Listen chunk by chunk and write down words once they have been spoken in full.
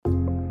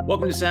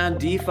Welcome to Sound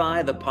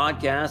DeFi, the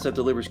podcast that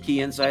delivers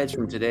key insights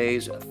from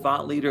today's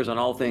thought leaders on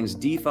all things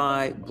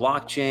DeFi,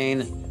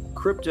 blockchain,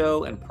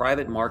 crypto, and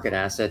private market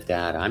asset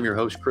data. I'm your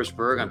host, Chris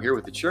Berg. I'm here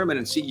with the chairman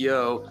and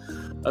CEO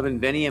of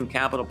Inveniam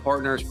Capital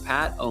Partners,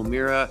 Pat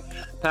O'Meara.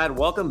 Pat,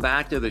 welcome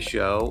back to the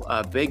show.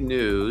 Big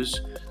news.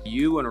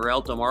 You and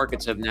Rialto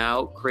Markets have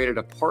now created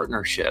a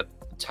partnership.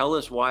 Tell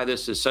us why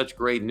this is such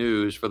great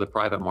news for the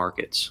private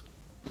markets.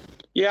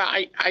 Yeah,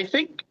 I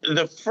think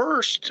the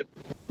first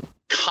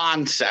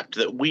concept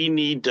that we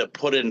need to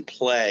put in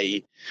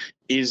play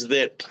is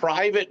that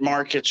private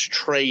markets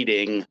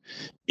trading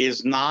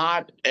is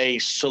not a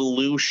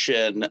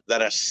solution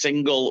that a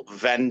single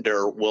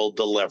vendor will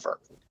deliver.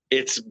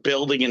 It's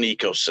building an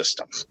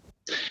ecosystem.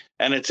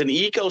 And it's an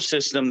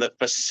ecosystem that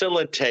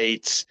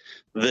facilitates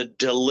the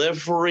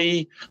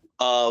delivery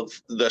of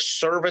the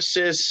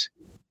services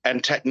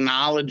and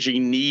technology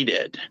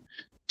needed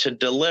to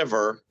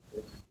deliver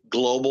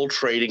global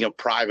trading of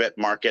private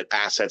market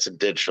assets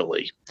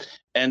digitally.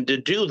 And to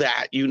do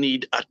that, you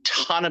need a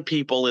ton of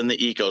people in the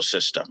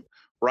ecosystem,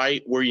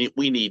 right? We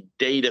need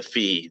data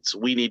feeds,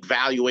 we need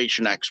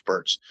valuation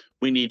experts,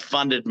 we need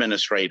fund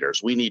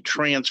administrators, we need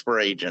transfer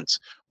agents,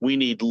 we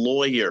need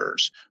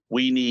lawyers,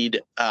 we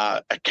need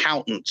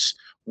accountants,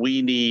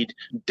 we need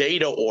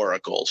data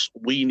oracles,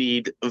 we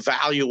need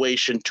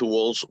valuation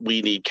tools,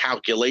 we need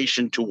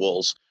calculation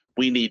tools,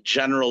 we need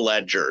general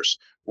ledgers,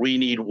 we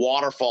need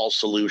waterfall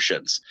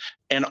solutions.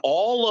 And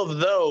all of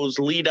those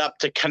lead up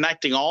to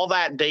connecting all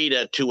that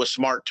data to a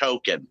smart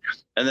token.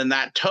 And then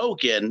that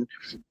token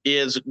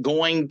is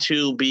going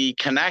to be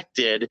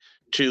connected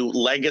to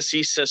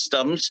legacy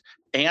systems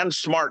and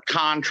smart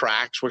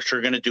contracts, which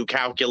are going to do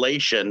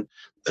calculation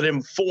that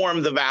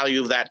inform the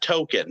value of that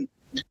token.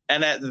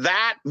 And at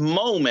that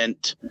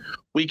moment,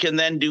 we can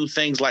then do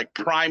things like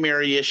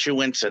primary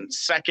issuance and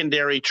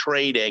secondary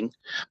trading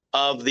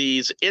of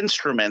these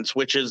instruments,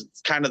 which is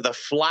kind of the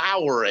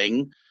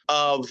flowering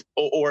of,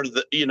 or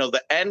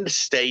the end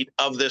state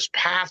of this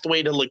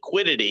pathway to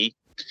liquidity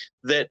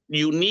that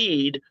you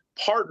need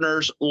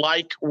partners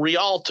like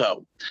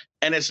Rialto.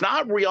 And it's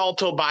not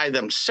Rialto by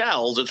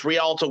themselves, it's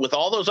Rialto with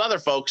all those other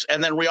folks,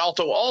 and then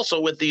Rialto also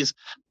with these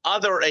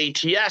other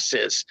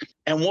ATSs.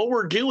 And what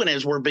we're doing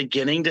is we're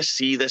beginning to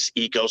see this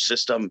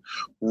ecosystem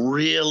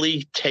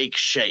really take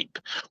shape,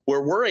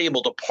 where we're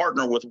able to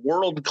partner with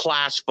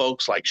world-class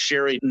folks like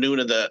Sherry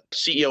Noonan, the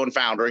CEO and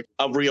founder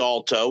of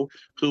Rialto,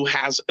 who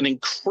has an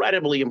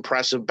incredibly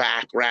impressive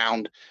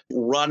background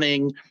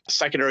running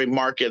secondary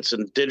markets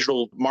and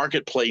digital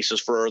marketplaces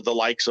for the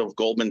likes of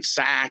Goldman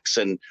Sachs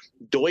and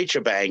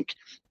Deutsche Bank,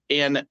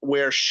 and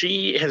where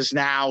she has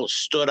now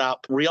stood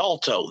up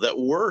Rialto, that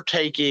we're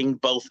taking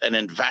both an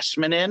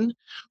investment in,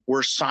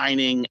 we're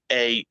signing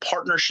a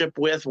partnership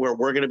with, where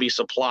we're going to be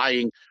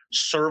supplying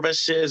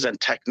services and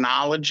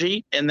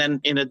technology. And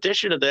then in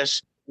addition to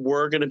this,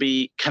 we're going to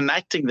be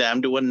connecting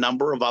them to a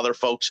number of other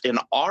folks in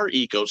our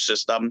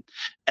ecosystem,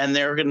 and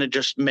they're going to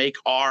just make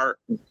our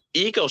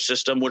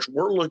ecosystem, which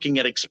we're looking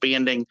at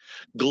expanding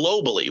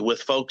globally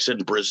with folks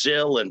in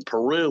Brazil and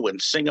Peru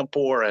and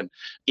Singapore and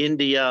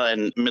India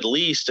and Middle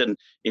East and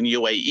in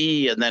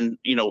UAE, and then,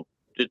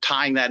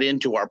 tying that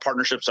into our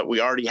partnerships that we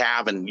already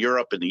have in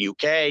Europe and the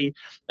UK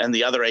and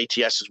the other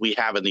ATSs we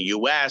have in the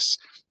US,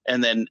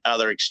 and then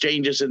other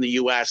exchanges in the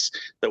US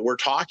that we're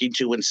talking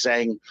to and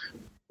saying,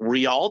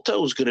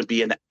 Rialto is going to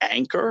be an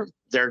anchor.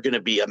 They're going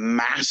to be a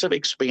massive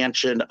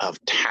expansion of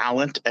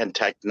talent and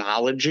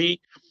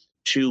technology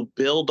to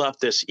build up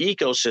this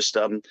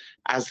ecosystem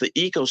as the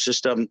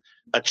ecosystem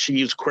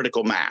achieves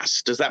critical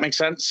mass. Does that make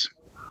sense?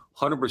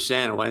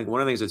 100%.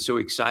 One of the things that's so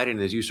exciting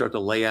as you start to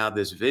lay out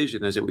this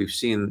vision is that we've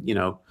seen,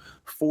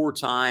 4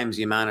 times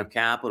the amount of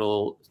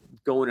capital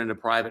going into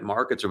private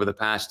markets over the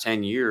past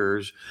 10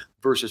 years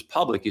versus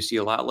public. You see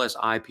a lot less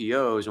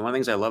IPOs. And one of the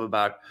things I love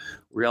about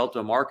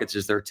Rialto Markets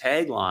is their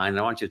tagline. And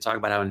I want you to talk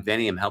about how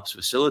Inveniam helps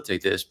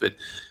facilitate this, but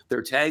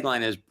their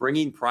tagline is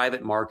bringing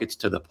private markets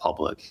to the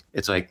public.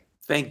 It's like,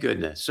 thank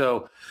goodness.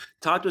 So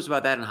talk to us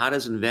about that, and how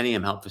does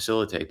Inveniam help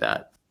facilitate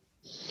that?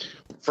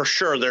 For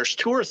sure. There's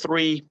 2 or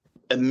 3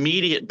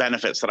 immediate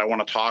benefits that I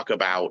want to talk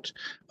about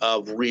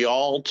of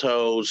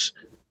Rialto's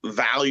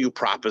value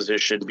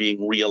proposition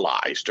being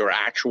realized or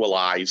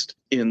actualized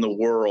in the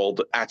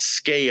world at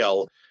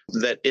scale,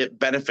 that it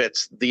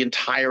benefits the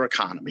entire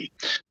economy.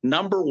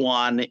 Number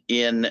one,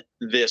 in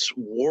this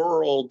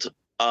world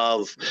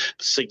of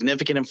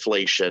significant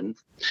inflation,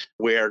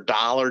 where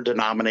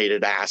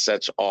dollar-denominated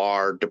assets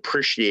are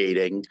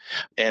depreciating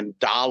and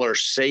dollar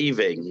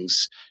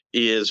savings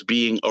is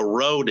being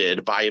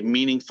eroded by a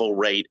meaningful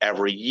rate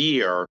every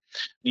year,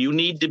 you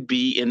need to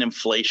be in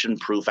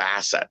inflation-proof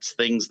assets,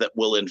 things that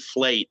will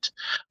inflate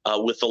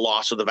with the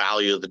loss of the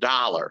value of the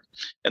dollar.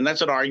 And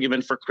that's an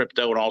argument for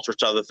crypto and all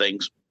sorts of other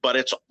things, but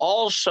it's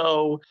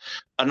also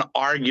an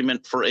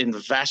argument for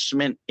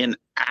investment in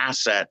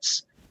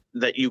assets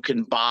that you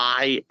can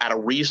buy at a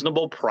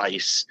reasonable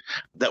price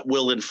that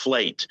will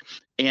inflate.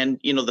 And,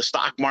 the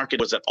stock market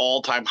was at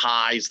all-time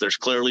highs. There's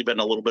clearly been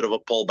a little bit of a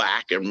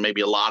pullback, and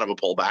maybe a lot of a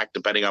pullback,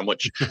 depending on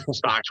which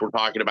stocks we're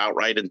talking about,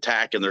 right, in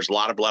tech, and there's a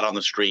lot of blood on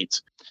the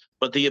streets.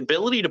 But the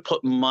ability to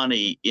put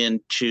money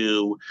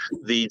into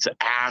these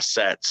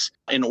assets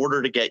in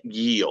order to get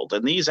yield,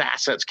 and these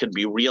assets can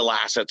be real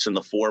assets in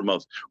the form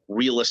of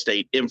real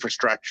estate,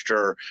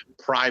 infrastructure,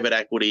 private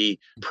equity,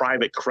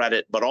 private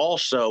credit, but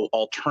also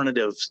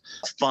alternative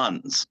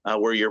funds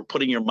where you're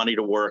putting your money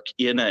to work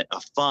in a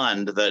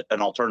fund that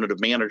an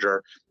alternative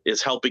manager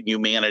is helping you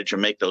manage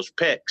and make those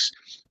picks,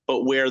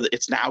 but where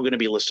it's now going to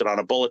be listed on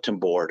a bulletin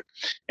board.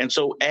 And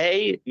so,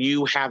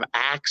 you have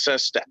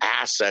access to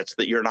assets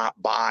that you're not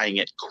buying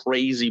at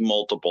crazy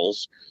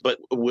multiples, but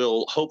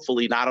will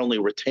hopefully not only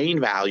retain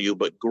value,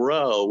 but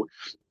grow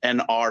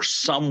and are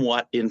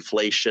somewhat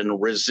inflation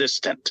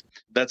resistant.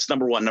 That's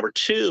number one. Number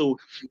two,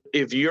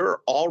 if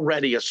you're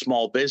already a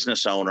small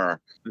business owner,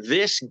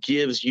 this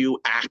gives you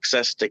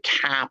access to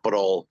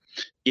capital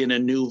in a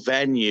new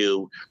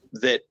venue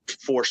that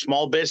for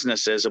small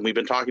businesses, and we've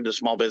been talking to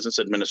Small Business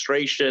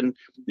Administration,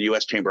 the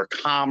U.S. Chamber of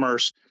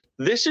Commerce,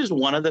 this is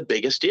one of the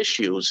biggest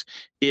issues,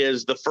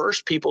 is the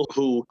first people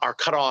who are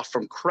cut off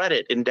from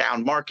credit in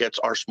down markets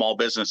are small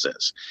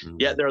businesses.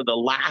 Yet they're the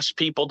last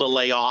people to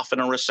lay off in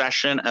a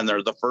recession, and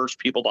they're the first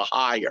people to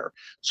hire.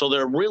 So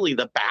they're really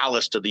the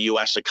ballast of the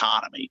U.S.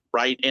 economy,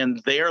 right?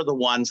 And they're the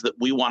ones that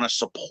we want to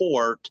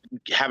support,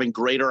 having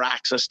greater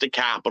access to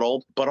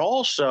capital, but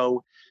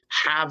also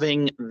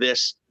having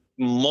this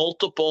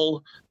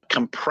multiple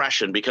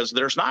compression, because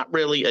there's not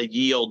really a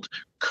yield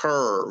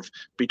curve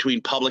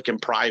between public and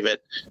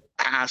private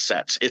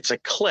assets. It's a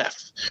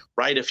cliff,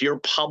 right? If you're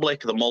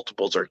public, the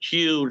multiples are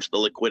huge, the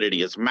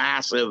liquidity is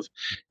massive,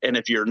 and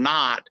if you're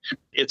not,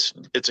 it's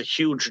a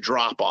huge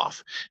drop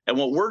off. And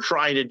what we're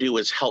trying to do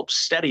is help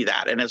steady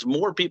that. And as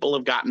more people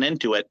have gotten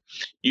into it,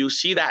 you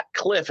see that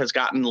cliff has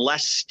gotten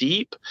less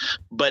steep,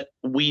 but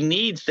we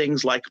need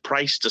things like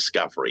price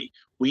discovery.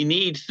 We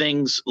need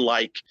things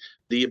like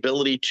the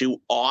ability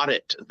to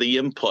audit the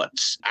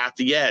inputs at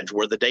the edge,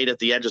 where the data at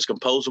the edge is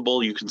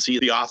composable. You can see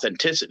the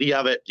authenticity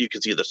of it. You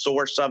can see the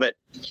source of it.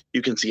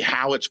 You can see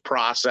how it's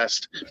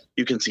processed.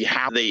 You can see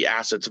how the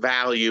asset's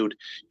valued.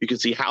 You can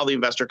see how the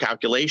investor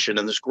calculation,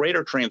 and this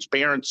greater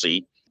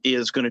transparency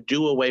is going to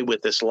do away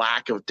with this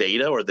lack of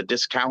data or the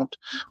discount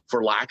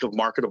for lack of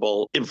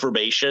marketable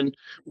information,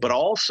 but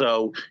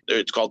also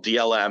it's called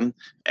DLM.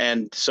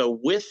 And so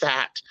with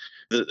that,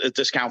 the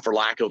discount for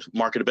lack of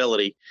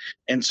marketability.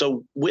 And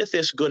so with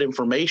this good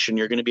information,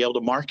 you're going to be able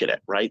to market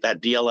it, right?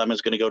 That DLM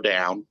is going to go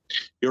down.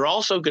 You're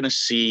also going to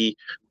see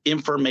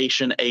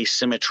information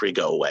asymmetry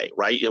go away,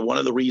 right? And one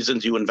of the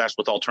reasons you invest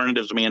with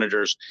alternatives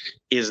managers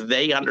is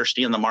they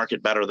understand the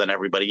market better than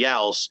everybody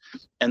else,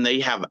 and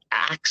they have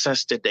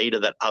access to data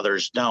that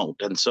others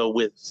don't. And so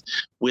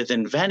with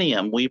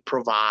Inveniam, we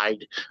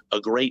provide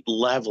a great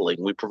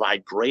leveling. We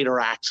provide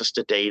greater access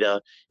to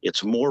data.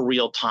 It's more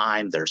real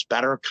time. There's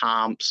better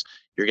comps.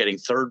 You're getting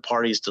third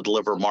parties to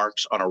deliver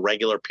marks on a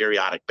regular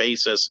periodic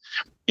basis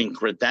and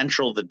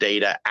credential the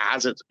data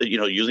as it's,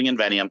 using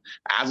Inveniam,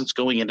 as it's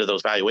going into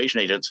those valuation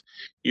agents.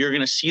 You're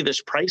going to see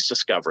this price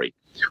discovery.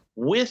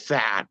 With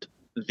that,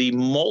 the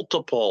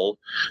multiple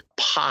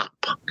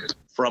pop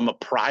from a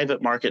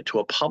private market to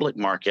a public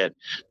market,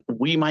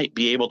 we might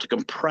be able to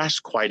compress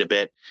quite a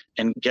bit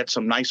and get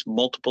some nice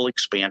multiple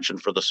expansion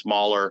for the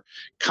smaller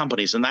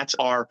companies. And that's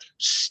our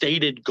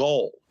stated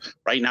goal.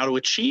 Right now, to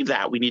achieve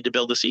that, we need to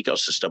build this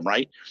ecosystem,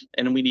 right?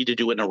 And we need to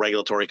do it in a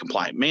regulatory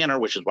compliant manner,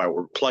 which is why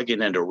we're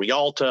plugging into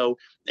Rialto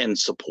and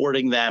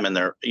supporting them and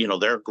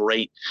their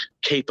great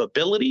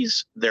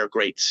capabilities, their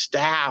great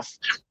staff,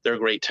 their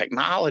great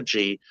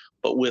technology.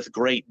 But with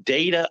great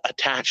data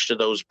attached to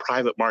those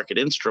private market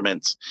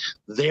instruments,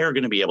 they're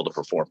going to be able to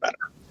perform better.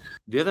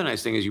 The other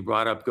nice thing is you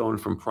brought up going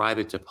from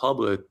private to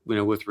public,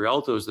 with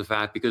Rialto, is the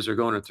fact, because they're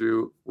going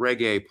through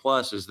Reg A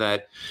plus, is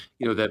that,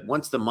 that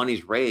once the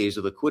money's raised,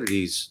 the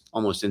liquidity is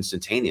almost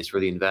instantaneous for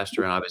the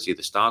investor and obviously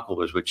the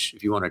stockholders, which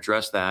if you want to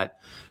address that,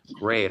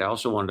 great. I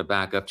also wanted to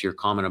back up to your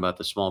comment about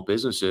the small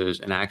businesses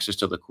and access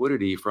to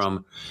liquidity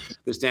from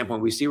the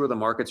standpoint. We see where the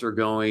markets are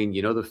going.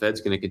 The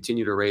Fed's going to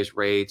continue to raise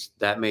rates.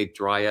 That may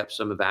dry up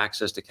some of the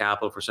access to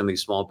capital for some of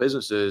these small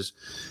businesses.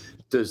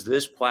 Does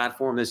this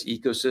platform, this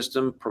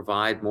ecosystem,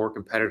 provide more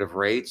competitive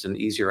rates and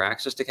easier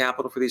access to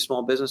capital for these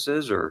small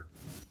businesses? Or,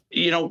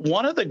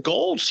 one of the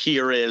goals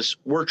here is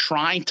we're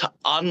trying to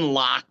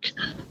unlock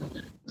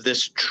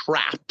this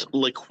trapped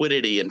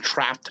liquidity and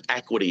trapped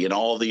equity in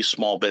all of these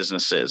small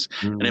businesses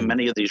and in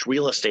many of these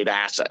real estate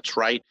assets,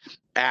 right?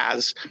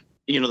 As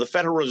the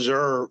Federal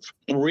Reserve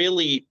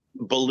really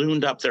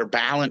ballooned up their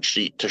balance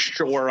sheet to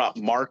shore up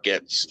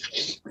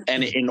markets.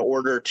 And in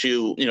order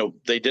to,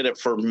 they did it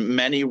for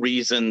many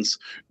reasons,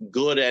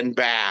 good and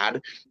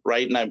bad,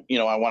 right? And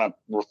I want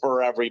to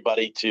refer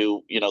everybody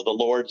to, the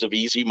lords of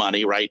easy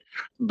money, right?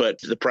 But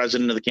the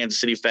president of the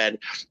Kansas City Fed,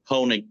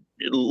 Honig,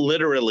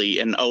 literally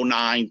in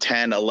 09,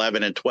 10,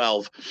 11, and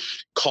 12,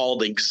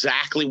 called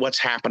exactly what's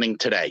happening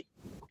today.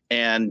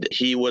 And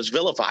he was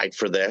vilified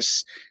for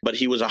this, but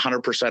he was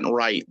 100%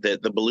 right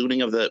that the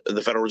ballooning of the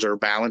Federal Reserve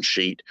balance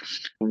sheet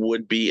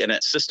would be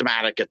a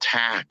systematic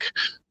attack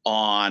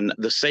on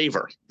the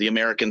saver, the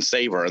American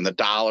saver, and the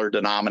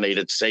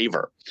dollar-denominated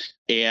saver,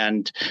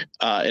 and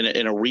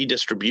in a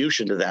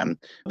redistribution to them,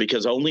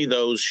 because only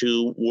those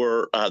who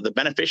were the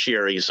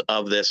beneficiaries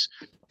of this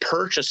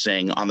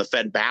purchasing on the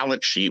Fed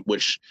balance sheet,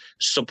 which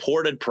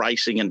supported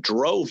pricing and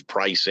drove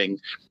pricing,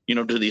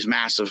 to these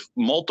massive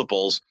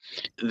multiples,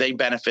 they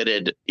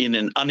benefited in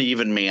an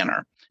uneven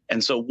manner.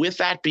 And so with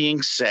that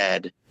being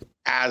said,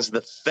 as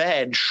the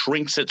Fed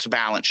shrinks its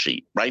balance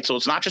sheet, right? So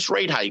it's not just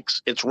rate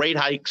hikes, it's rate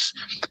hikes,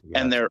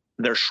 and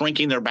they're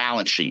shrinking their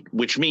balance sheet,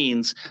 which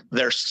means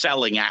they're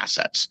selling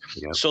assets.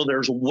 So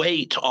there's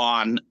weight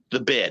on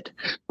the bid,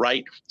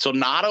 right? So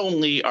not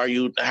only are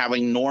you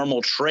having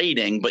normal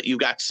trading, but you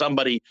got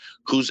somebody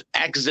who's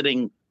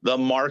exiting the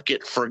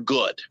market for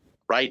good,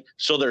 right?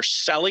 So they're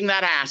selling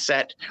that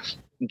asset,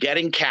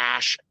 getting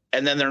cash,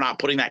 and then they're not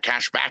putting that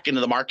cash back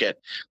into the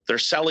market. They're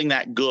selling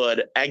that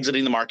good,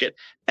 exiting the market,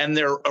 and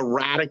they're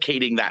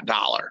eradicating that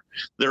dollar.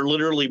 They're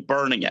literally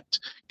burning it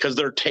because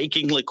they're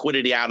taking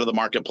liquidity out of the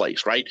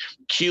marketplace, right?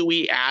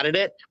 QE added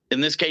it.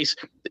 In this case,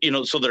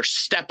 so they're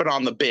stepping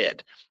on the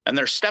bid. And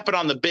they're stepping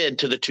on the bid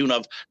to the tune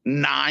of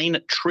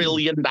 $9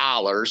 trillion,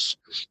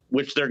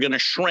 which they're going to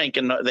shrink.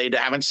 And they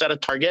haven't set a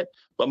target,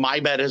 but my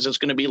bet is it's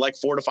going to be like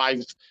 4 to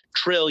 5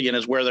 trillion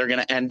is where they're going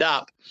to end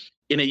up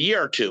in a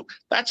year or two.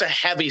 That's a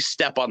heavy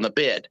step on the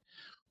bid.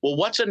 Well,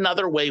 what's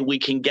another way we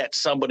can get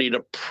somebody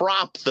to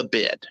prop the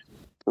bid,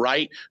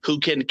 right? Who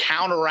can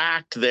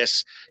counteract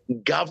this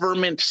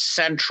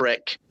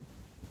government-centric,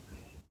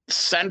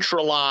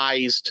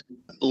 centralized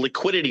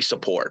liquidity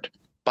support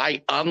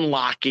by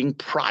unlocking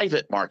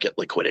private market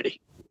liquidity,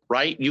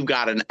 right? You've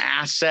got an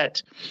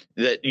asset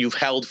that you've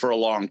held for a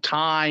long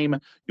time.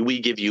 We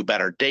give you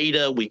better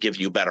data. We give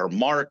you better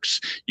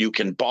marks. You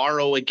can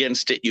borrow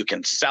against it. You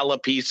can sell a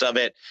piece of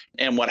it.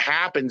 And what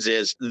happens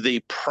is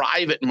the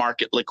private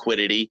market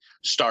liquidity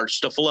starts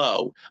to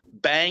flow.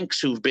 Banks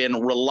who've been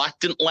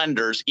reluctant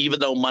lenders, even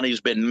though money's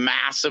been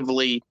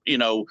massively,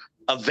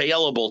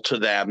 available to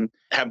them,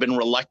 have been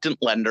reluctant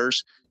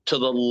lenders to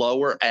the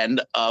lower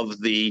end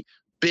of the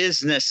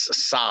business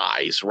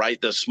size, right?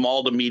 The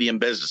small to medium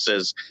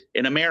businesses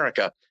in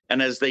America.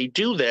 And as they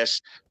do this,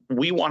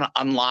 we want to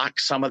unlock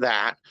some of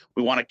that.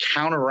 We want to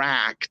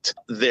counteract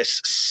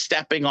this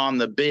stepping on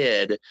the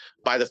bid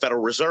by the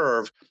Federal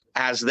Reserve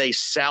as they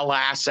sell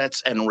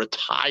assets and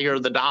retire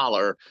the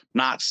dollar,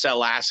 not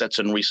sell assets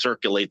and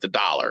recirculate the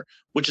dollar,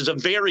 which is a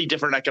very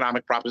different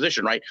economic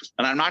proposition, right?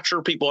 And I'm not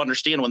sure people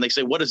understand when they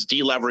say, what does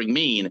delevering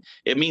mean?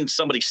 It means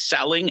somebody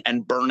selling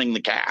and burning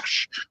the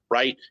cash,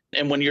 right?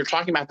 And when you're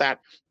talking about that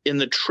in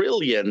the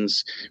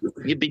trillions,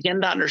 you begin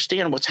to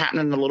understand what's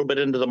happening a little bit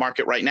into the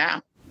market right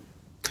now.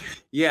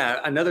 Yeah,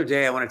 another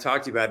day I want to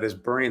talk to you about this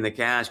burning the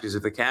cash, because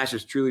if the cash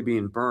is truly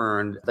being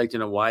burned, I'd like to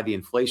know why the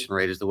inflation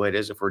rate is the way it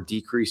is if we're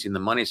decreasing the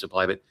money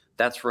supply, but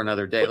that's for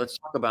another day. Let's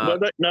talk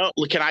about... No,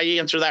 can I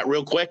answer that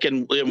real quick?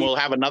 And we'll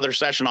have another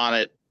session on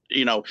it,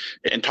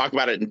 and talk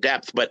about it in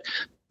depth, but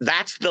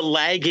that's the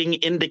lagging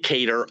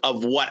indicator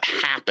of what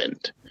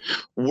happened.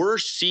 We're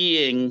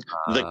seeing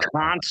the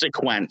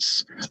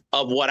consequence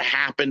of what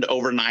happened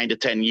over 9 to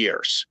 10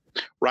 years.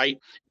 Right.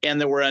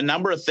 And there were a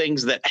number of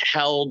things that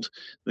held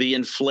the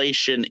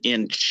inflation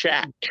in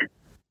check,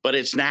 but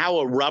it's now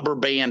a rubber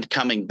band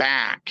coming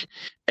back,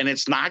 and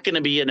it's not going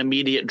to be an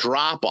immediate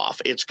drop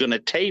off. It's going to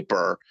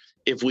taper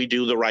if we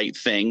do the right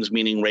things,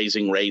 meaning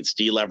raising rates,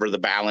 delever the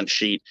balance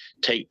sheet,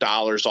 take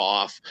dollars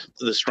off.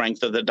 The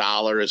strength of the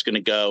dollar is going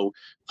to go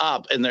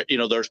up. And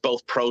there's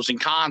both pros and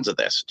cons of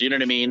this. Do you know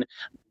what I mean?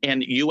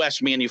 And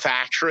U.S.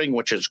 manufacturing,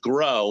 which has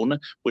grown,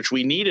 which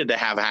we needed to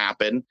have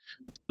happen,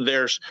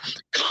 there's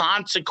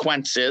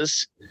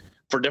consequences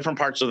for different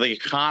parts of the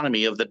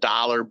economy of the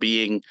dollar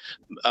being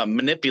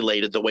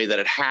manipulated the way that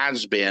it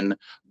has been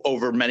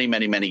over many,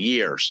 many, many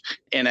years.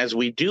 And as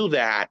we do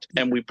that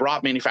and we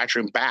brought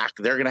manufacturing back,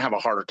 they're going to have a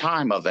harder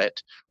time of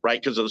it,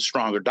 right, because of the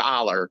stronger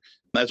dollar.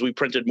 As we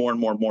printed more and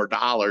more and more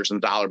dollars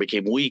and the dollar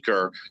became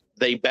weaker,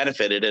 they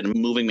benefited in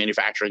moving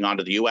manufacturing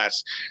onto the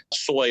U.S.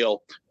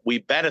 soil. We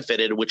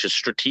benefited, which is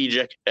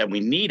strategic, and we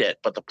need it.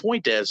 But the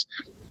point is,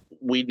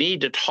 we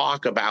need to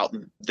talk about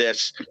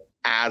this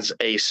as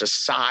a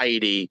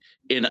society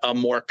in a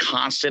more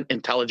constant,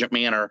 intelligent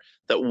manner.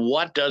 That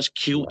what does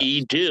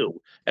QE do,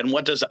 and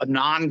what does a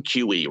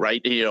non-QE,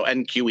 right?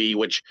 NQE,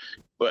 which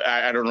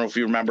I don't know if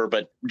you remember,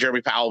 but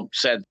Jeremy Powell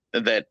said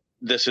that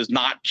this is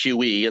not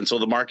QE, and so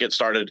the market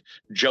started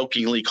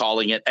jokingly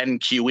calling it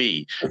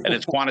NQE, and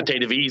it's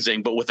quantitative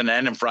easing, but with an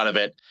N in front of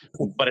it.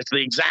 But it's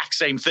the exact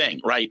same thing,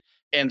 right?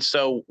 And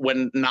so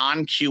when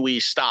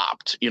non-QE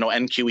stopped,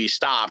 NQE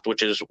stopped,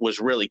 which was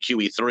really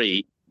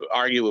QE3,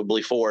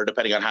 arguably 4,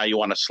 depending on how you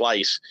want to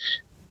slice.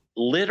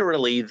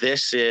 Literally,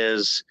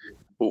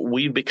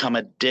 we've become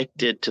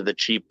addicted to the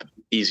cheap,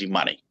 easy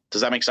money,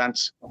 Does that make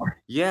sense?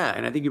 Yeah,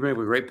 and I think you bring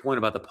up a great point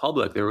about the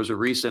public. There was a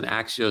recent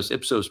Axios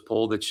Ipsos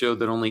poll that showed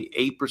that only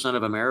 8%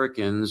 of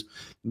Americans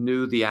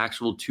knew the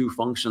actual two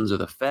functions of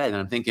the Fed. And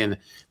I'm thinking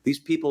these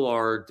people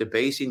are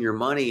debasing your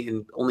money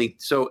and only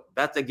so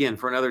that's again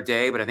for another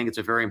day, but I think it's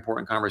a very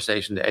important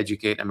conversation to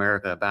educate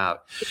America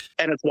about.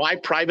 And it's why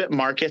private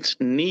markets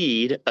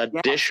need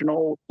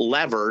additional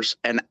levers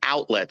and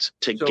outlets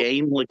to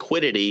gain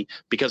liquidity,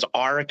 because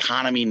our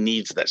economy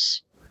needs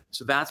this.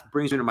 So that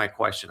brings me to my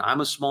question.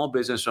 I'm a small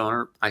business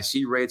owner. I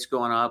see rates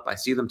going up. I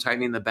see them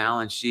tightening the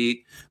balance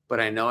sheet, but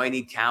I know I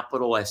need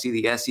capital. I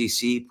see the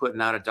SEC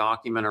putting out a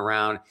document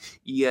around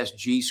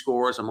ESG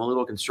scores. I'm a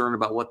little concerned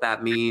about what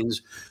that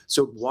means.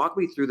 So walk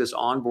me through this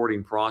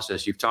onboarding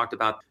process. You've talked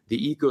about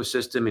the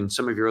ecosystem and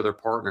some of your other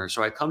partners.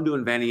 So I come to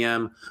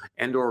Inveniam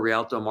and/or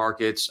Rialto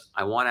Markets.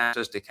 I want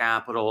access to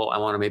capital. I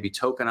want to maybe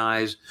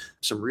tokenize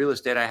some real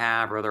estate I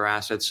have or other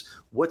assets.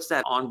 What's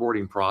that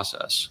onboarding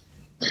process?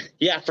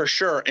 Yeah, for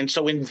sure. And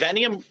so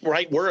Inveniam,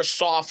 right, we're a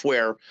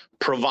software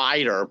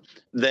provider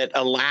that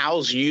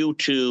allows you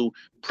to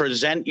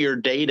present your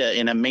data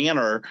in a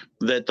manner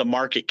that the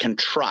market can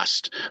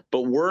trust.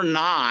 But we're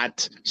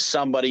not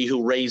somebody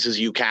who raises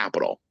you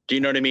capital. Do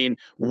you know what I mean?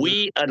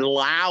 We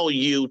allow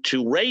you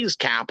to raise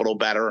capital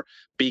better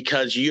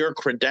because you're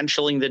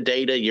credentialing the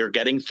data, you're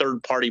getting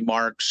third-party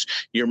marks,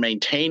 you're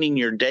maintaining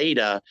your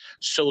data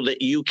so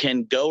that you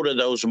can go to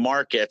those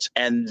markets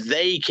and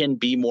they can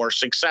be more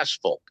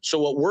successful. So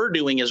what we're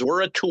doing is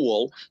we're a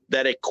tool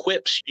that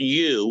equips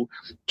you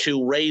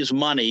to raise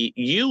money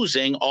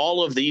using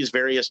all of these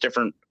various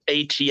different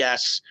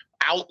ATS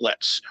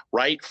outlets,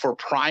 right, for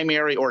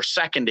primary or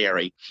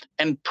secondary.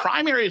 And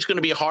primary is going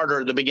to be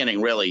harder at the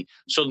beginning, really.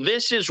 So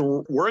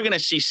we're going to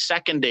see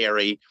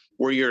secondary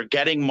where you're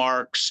getting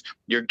marks,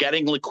 you're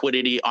getting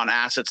liquidity on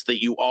assets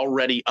that you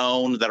already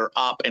own that are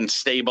up and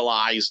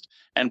stabilized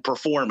and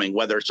performing,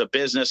 whether it's a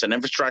business, an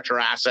infrastructure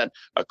asset,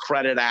 a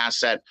credit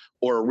asset,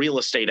 or a real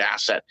estate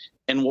asset.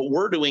 And what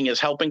we're doing is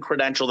helping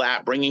credential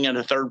that, bringing in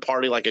a third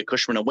party like a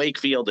Cushman &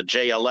 Wakefield, a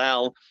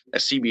JLL, a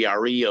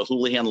CBRE, a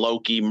Houlihan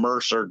Lokey,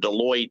 Mercer,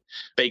 Deloitte,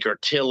 Baker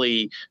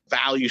Tilly,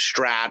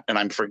 ValueStrat, and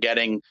I'm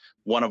forgetting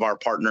one of our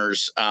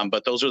partners.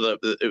 But those are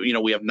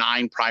we have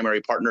 9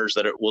 primary partners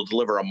that will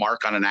deliver a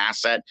mark on an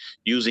asset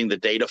using the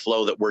data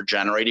flow that we're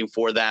generating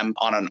for them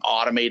on an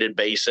automated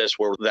basis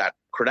where that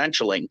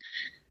credentialing.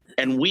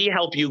 And we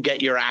help you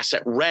get your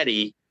asset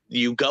ready.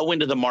 You go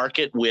into the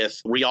market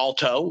with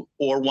Rialto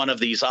or one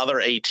of these other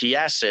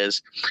ATSs,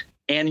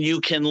 and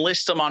you can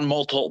list them on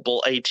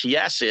multiple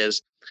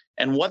ATSs.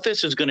 And what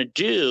this is going to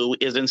do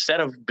is instead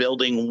of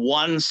building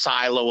one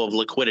silo of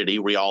liquidity,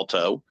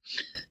 Rialto,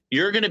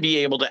 you're going to be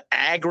able to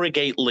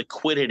aggregate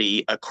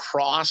liquidity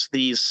across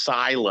these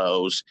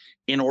silos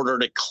in order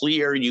to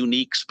clear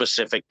unique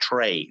specific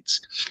trades.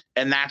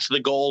 And that's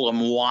the goal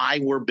and why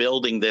we're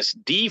building this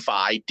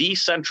DeFi,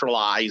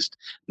 decentralized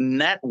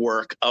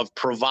network of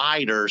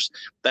providers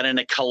that in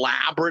a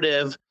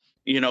collaborative,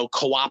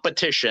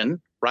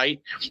 co-opetition,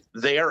 right,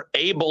 they're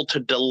able to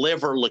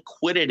deliver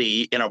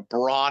liquidity in a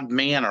broad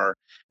manner.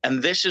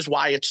 And this is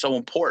why it's so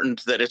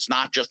important that it's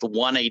not just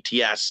one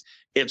ATS,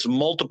 it's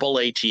multiple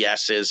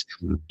ATSs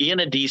in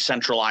a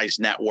decentralized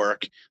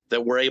network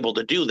that we're able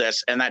to do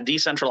this. And that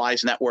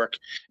decentralized network,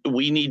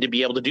 we need to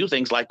be able to do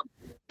things like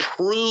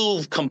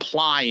prove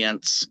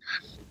compliance,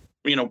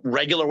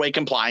 regular way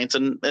compliance.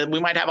 And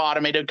we might have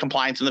automated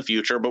compliance in the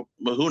future, but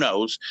who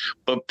knows?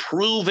 But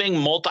proving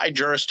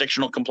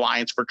multi-jurisdictional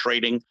compliance for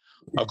trading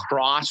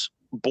across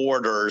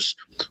borders,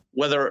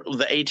 whether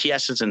the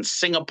ATS is in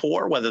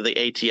Singapore, whether the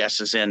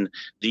ATS is in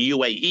the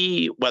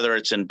UAE, whether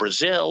it's in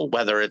Brazil,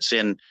 whether it's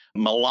in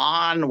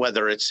Milan,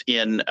 whether it's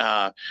in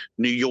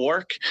New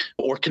York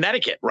or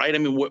Connecticut, right? I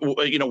mean,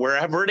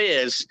 wherever it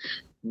is,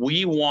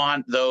 we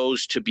want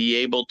those to be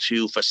able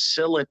to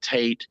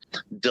facilitate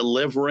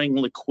delivering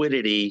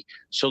liquidity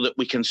so that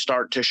we can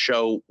start to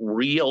show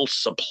real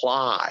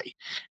supply.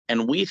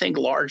 And we think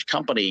large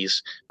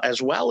companies,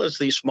 as well as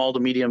these small to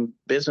medium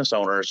business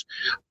owners,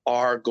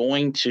 are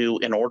going to,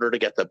 in order to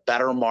get the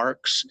better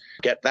marks,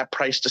 get that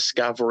price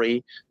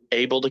discovery,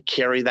 able to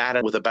carry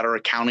that with a better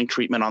accounting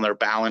treatment on their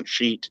balance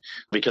sheet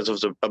because of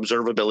the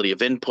observability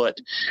of input,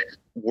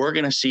 we're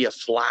going to see a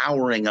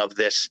flowering of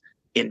this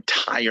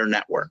entire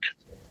network.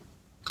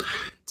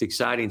 It's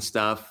exciting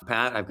stuff.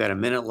 Pat, I've got a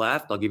minute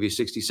left. I'll give you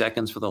 60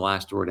 seconds for the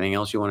last word. Anything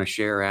else you want to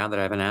share around that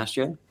I haven't asked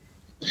you?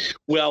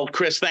 Well,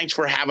 Chris, thanks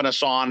for having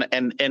us on.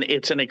 And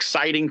it's an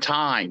exciting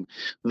time.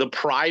 The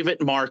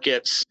private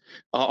markets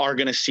are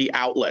going to see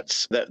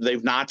outlets that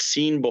they've not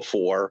seen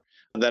before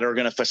that are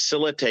going to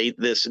facilitate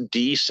this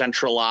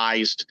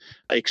decentralized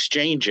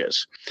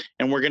exchanges.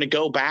 And we're going to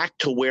go back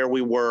to where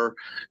we were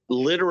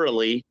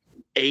literally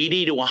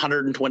 80 to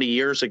 120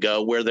 years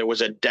ago, where there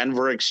was a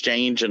Denver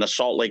exchange and a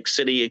Salt Lake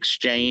City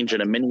exchange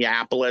and a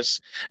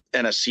Minneapolis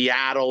and a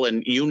Seattle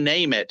and you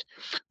name it.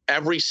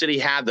 Every city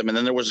had them. And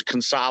then there was a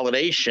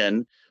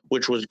consolidation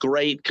which was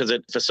great because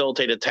it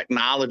facilitated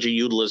technology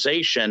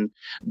utilization.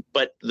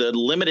 But the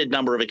limited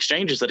number of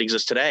exchanges that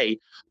exist today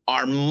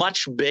are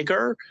much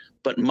bigger,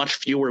 but much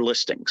fewer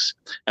listings.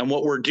 And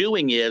what we're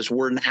doing is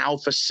we're now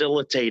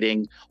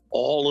facilitating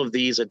all of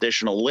these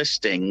additional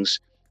listings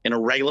in a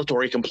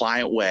regulatory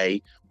compliant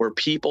way where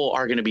people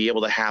are going to be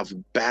able to have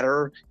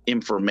better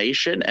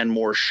information and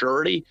more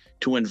surety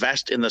to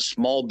invest in the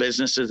small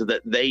businesses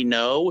that they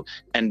know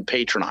and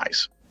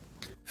patronize.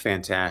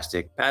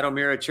 Fantastic. Pat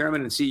O'Meara,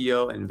 Chairman and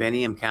CEO,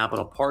 Inveniam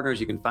Capital Partners.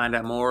 You can find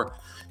out more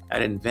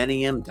at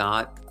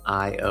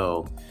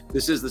inveniam.io.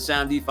 This is the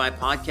Sound DeFi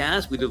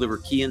podcast. We deliver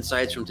key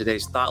insights from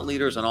today's thought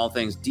leaders on all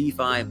things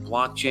DeFi,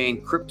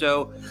 blockchain,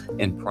 crypto,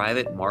 and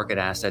private market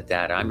asset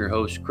data. I'm your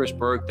host, Chris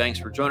Berg. Thanks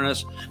for joining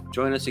us.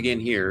 Join us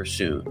again here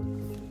soon.